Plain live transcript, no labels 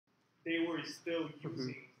they were still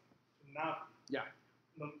using Navi. Yeah.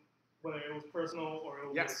 Whether it was personal or it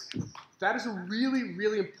was... Yes. That is a really,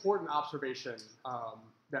 really important observation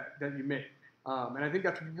that you made. And I think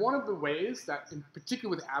that's one of the ways that, in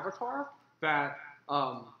particular with Avatar, that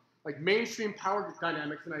like mainstream power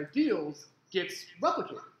dynamics and ideals gets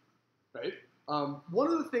replicated, right? One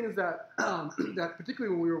of the things that, that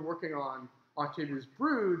particularly when we were working on Octavia's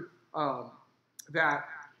Brood, that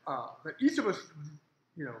each of us,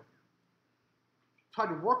 tried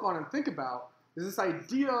to work on and think about is this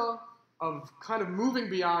idea of kind of moving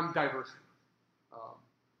beyond diversity,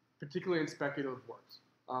 particularly in speculative works.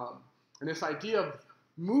 And this idea of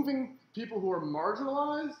moving people who are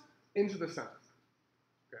marginalized into the center.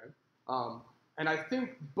 Okay? And I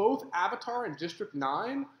think both Avatar and District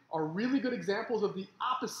 9 are really good examples of the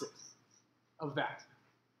opposite of that.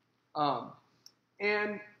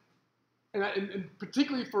 And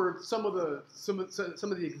particularly for some of the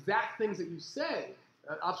exact things that you say,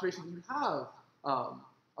 observations that you have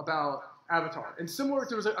about Avatar. And similar,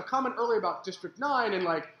 there was a comment earlier about District 9 and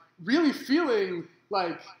like really feeling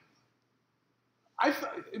like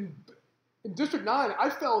in District 9 I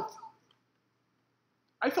felt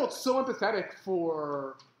so empathetic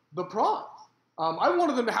for the prawns. I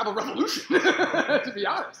wanted them to have a revolution, to be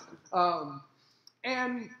honest.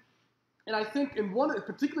 And I think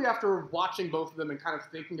particularly after watching both of them and kind of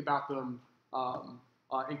thinking about them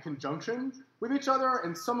in conjunction with each other,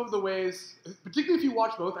 and some of the ways, particularly if you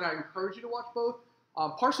watch both, and I encourage you to watch both,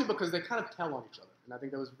 partially because they kind of tell on each other, and I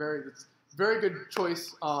think that was very good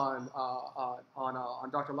choice on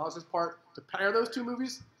Dr. Loza's part to pair those two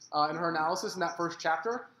movies in her analysis in that first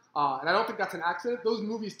chapter, and I don't think that's an accident. Those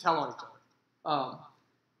movies tell on each other,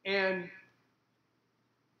 and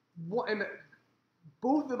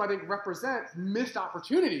both of them I think represent missed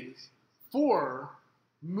opportunities for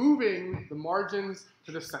moving the margins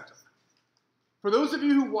to the center. For those of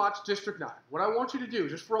you who watch District 9, what I want you to do,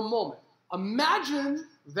 just for a moment, imagine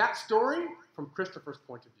that story from Christopher's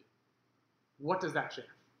point of view. What does that change?